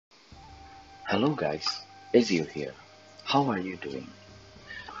Hello guys, Ezio here. How are you doing?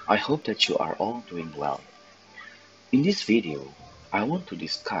 I hope that you are all doing well. In this video, I want to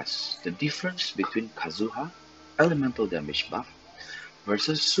discuss the difference between Kazuha elemental damage buff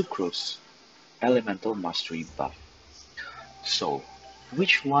versus Sucrose elemental mastery buff. So,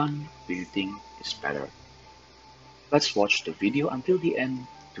 which one do you think is better? Let's watch the video until the end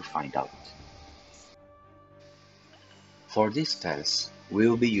to find out. For this test, we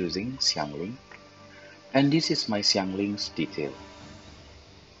will be using Xiangling, and this is my Xiangling's detail.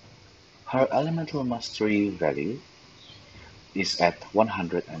 Her elemental mastery value is at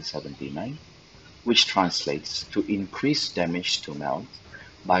 179, which translates to increased damage to melt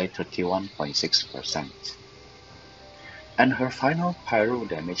by 31.6%. And her final pyro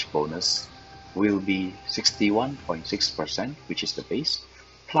damage bonus will be 61.6%, which is the base,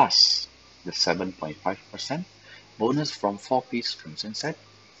 plus the 7.5% bonus from 4-piece Crimson set,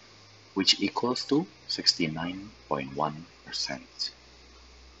 which equals to 69.1%.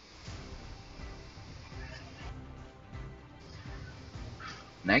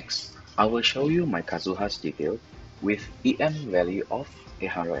 Next, I will show you my Kazuha's detail with EM value of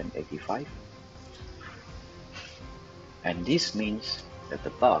 885, and this means that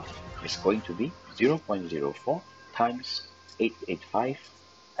the buff is going to be 0.04 times 885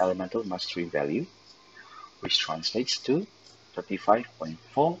 elemental mastery value, which translates to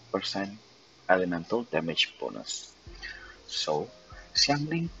 35.4% elemental damage bonus. So,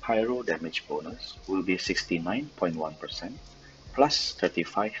 Xiangling pyro damage bonus will be 69.1% plus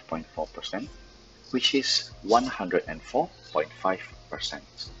 35.4%, which is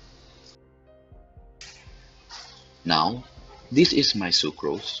 104.5%. Now, this is my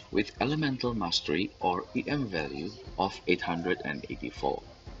Sucrose with elemental mastery or EM value of 884.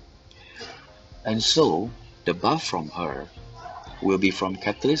 And so, the buff from her will be from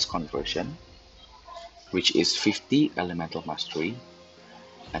Catalyst Conversion, which is 50 elemental mastery,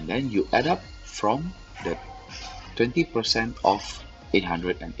 and then you add up from the 20% of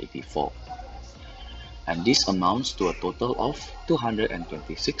 884, and this amounts to a total of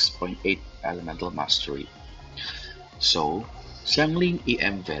 226.8 elemental mastery. So Xiangling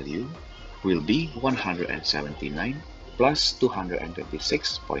EM value will be 179 plus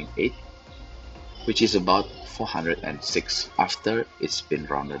 226.8, which is about 406 after it's been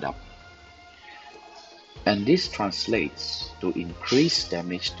rounded up. And this translates to increased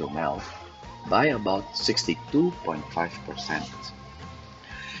damage to melt by about 62.5%.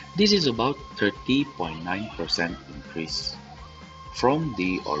 This is about 30.9% increase from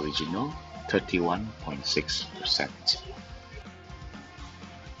the original 31.6%.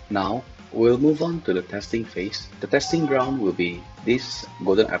 Now, we'll move on to the testing phase. The testing ground will be this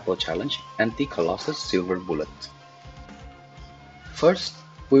Golden Apple Challenge Anti-Colossus Silver Bullet. First,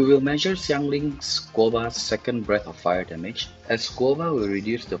 we will measure Xiangling's Guoba's second breath of fire damage, as Guoba will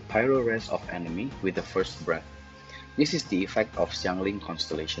reduce the pyro res of enemy with the first breath. This is the effect of Xiangling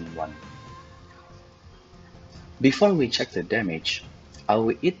Constellation 1. Before we check the damage, I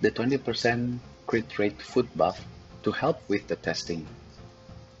will eat the 20% crit rate food buff to help with the testing.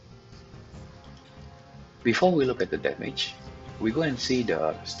 Before we look at the damage, we go and see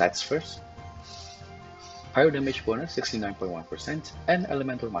the stats first. Pyro damage bonus 69.1% and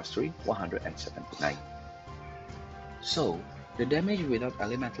elemental mastery 179. So, the damage without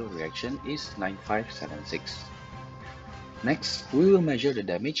elemental reaction is 9576. Next, we will measure the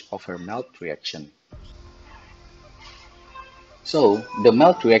damage of her melt reaction. So, the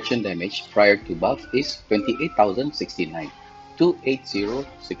melt reaction damage prior to buff is 28,069,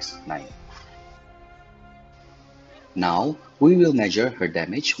 28069. Now, we will measure her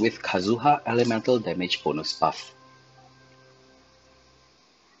damage with Kazuha elemental damage bonus buff.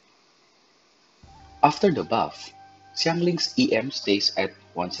 After the buff, Xiangling's EM stays at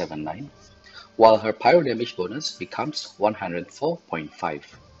 179, while her pyro damage bonus becomes 104.5.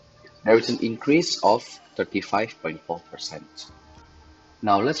 There is an increase of 35.4%.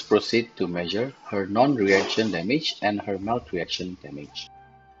 Now let's proceed to measure her non-reaction damage and her melt reaction damage.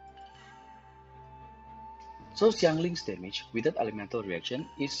 So Xiangling's damage without elemental reaction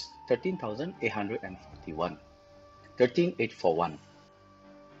is 13,841, 13,841.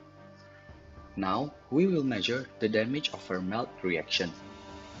 Now we will measure the damage of her melt reaction.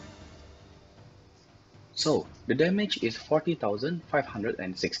 So the damage is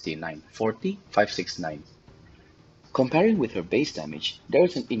 40,569, 40,569. Comparing with her base damage, there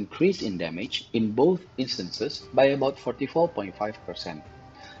is an increase in damage in both instances by about 44.5%.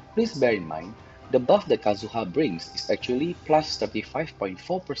 Please bear in mind, the buff that Kazuha brings is actually plus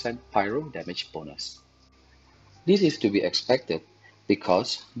 35.4% pyro damage bonus. This is to be expected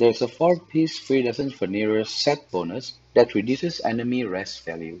because there's a 4-piece Viridescent Veneer set bonus that reduces enemy rest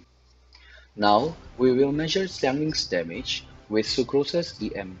value. Now, we will measure Xiangling's damage with Sucrose's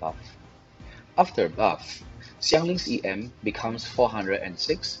EM buff. After buff, Xiangling's EM becomes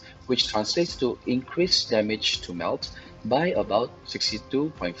 406, which translates to increased damage to melt by about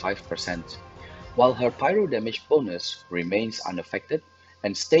 62.5%, while her pyro damage bonus remains unaffected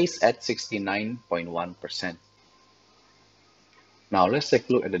and stays at 69.1%. Now let's take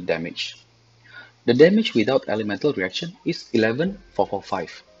a look at the damage. The damage without elemental reaction is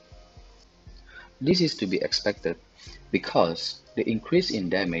 11,445. This is to be expected because the increase in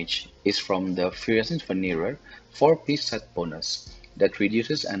damage is from the Viridescent Veneer 4-piece set bonus that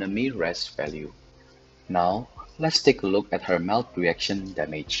reduces enemy rest value. Now, let's take a look at her melt reaction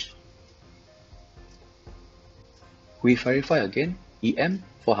damage. We verify again, EM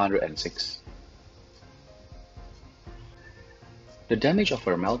 406. The damage of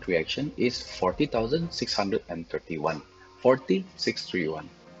her melt reaction is 40,631, 40,631.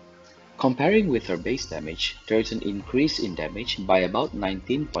 Comparing with her base damage, there is an increase in damage by about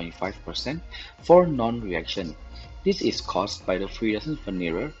 19.5% for non-reaction. This is caused by the Viridescent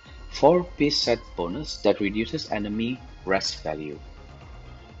Veneer 4-piece set bonus that reduces enemy rest value.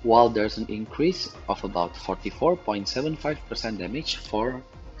 While there's an increase of about 44.75% damage for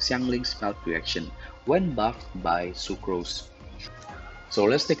Xiangling's melt reaction when buffed by Sucrose. So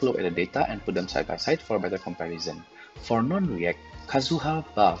let's take a look at the data and put them side by side for a better comparison. For non-react, Kazuha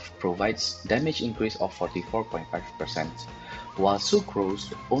buff provides damage increase of 44.5%, while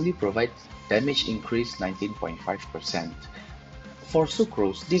Sucrose only provides damage increase 19.5%. For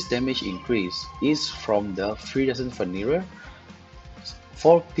Sucrose, this damage increase is from the Viridescent Veneer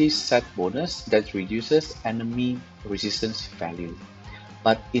 4-piece set bonus that reduces enemy resistance value.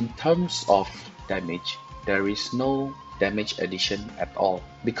 But in terms of damage, there is no damage addition at all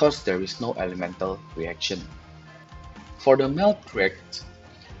because there is no elemental reaction. For the melt react,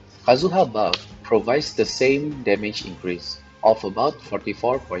 Kazuha buff provides the same damage increase of about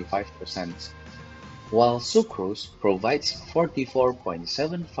 44.5%, while Sucrose provides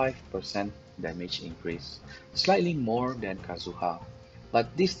 44.75% damage increase, slightly more than Kazuha,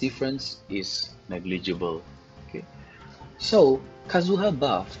 but this difference is negligible. Okay. So, Kazuha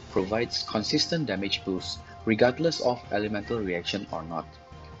buff provides consistent damage boost regardless of elemental reaction or not,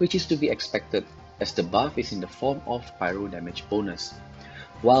 which is to be expected as the buff is in the form of pyro damage bonus,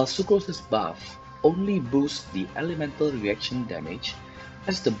 while Sucrose's buff only boosts the elemental reaction damage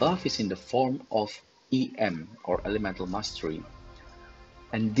as the buff is in the form of EM or elemental mastery.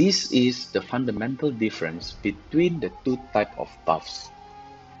 And this is the fundamental difference between the two types of buffs.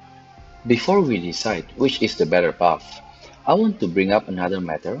 Before we decide which is the better buff, I want to bring up another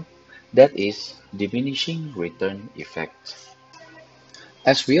matter, that is diminishing return effect.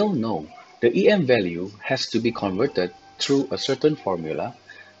 As we all know, the EM value has to be converted through a certain formula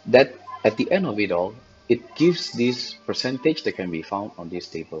that at the end of it all, it gives this percentage that can be found on this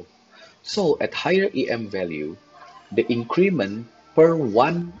table. So at higher EM value, the increment per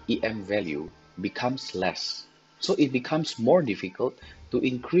one EM value becomes less. So it becomes more difficult to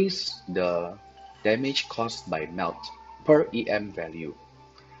increase the damage caused by melt per EM value.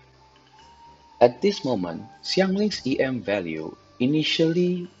 At this moment, Xiangling's EM value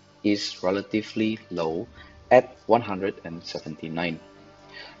initially is relatively low at 179.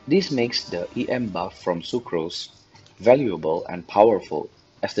 This makes the EM buff from Sucrose valuable and powerful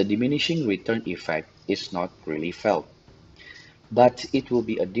as the diminishing return effect is not really felt. But it will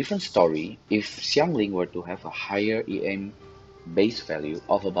be a different story if Xiangling were to have a higher EM base value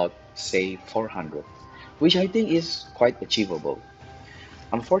of about say 400, which I think is quite achievable.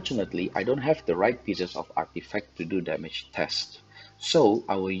 Unfortunately, I don't have the right pieces of artifact to do damage test, so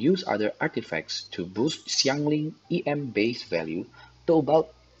I will use other artifacts to boost Xiangling EM base value to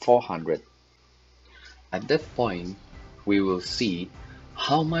about 400. At that point, we will see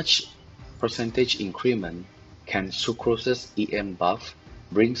how much percentage increment can Sucrose's EM buff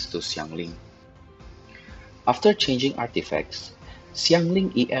brings to Xiangling. After changing artifacts,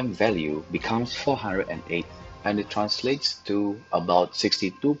 Xiangling EM value becomes 408 and it translates to about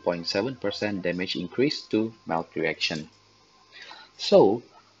 62.7% damage increase to melt reaction. So,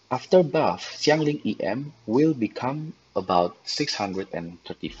 after buff, Xiangling EM will become about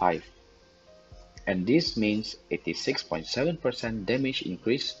 635. And this means 86.7% damage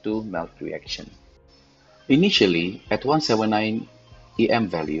increase to melt reaction. Initially, at 179 EM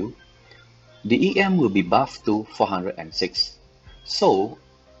value, the EM will be buffed to 406. So,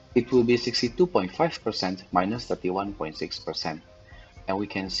 it will be 62.5% minus 31.6%. and we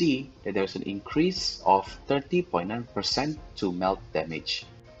can see that there's an increase of 30.9% to melt damage.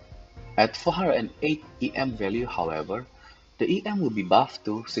 At 408 EM value, however, the EM will be buffed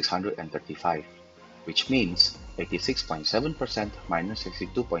to 635, which means 86.7% minus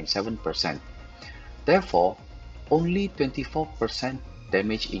 62.7%. Therefore, only 24%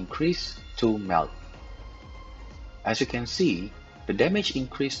 damage increase to melt. As you can see, the damage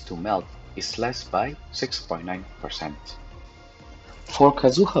increase to melt is less by 6.9%. For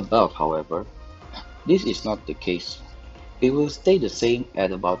Kazuha buff, however, this is not the case. It will stay the same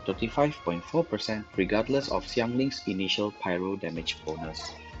at about 35.4% regardless of Xiangling's initial pyro damage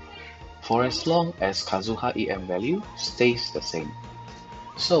bonus, for as long as Kazuha EM value stays the same.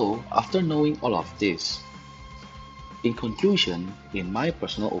 So, after knowing all of this, in conclusion, in my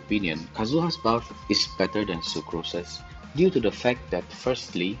personal opinion, Kazuha's buff is better than Sucrose's due to the fact that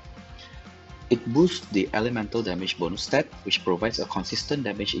firstly, it boosts the elemental damage bonus stat, which provides a consistent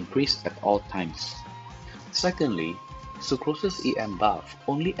damage increase at all times. Secondly, Sucrose's EM buff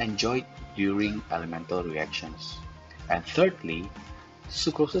only enjoyed during elemental reactions. And thirdly,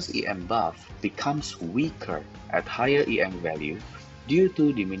 Sucrose's EM buff becomes weaker at higher EM value due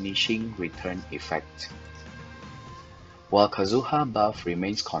to diminishing return effect, while Kazuha buff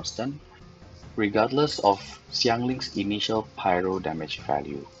remains constant regardless of Xiangling's initial pyro damage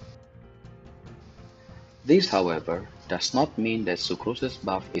value. This, however, does not mean that Sucrose's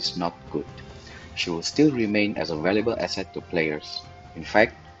buff is not good. She will still remain as a valuable asset to players. In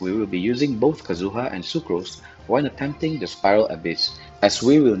fact, we will be using both Kazuha and Sucrose when attempting the Spiral Abyss, as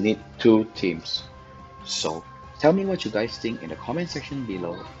we will need 2 teams. So, tell me what you guys think in the comment section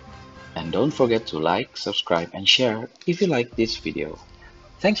below. And don't forget to like, subscribe and share if you like this video.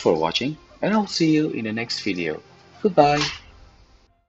 Thanks for watching, and I'll see you in the next video. Goodbye!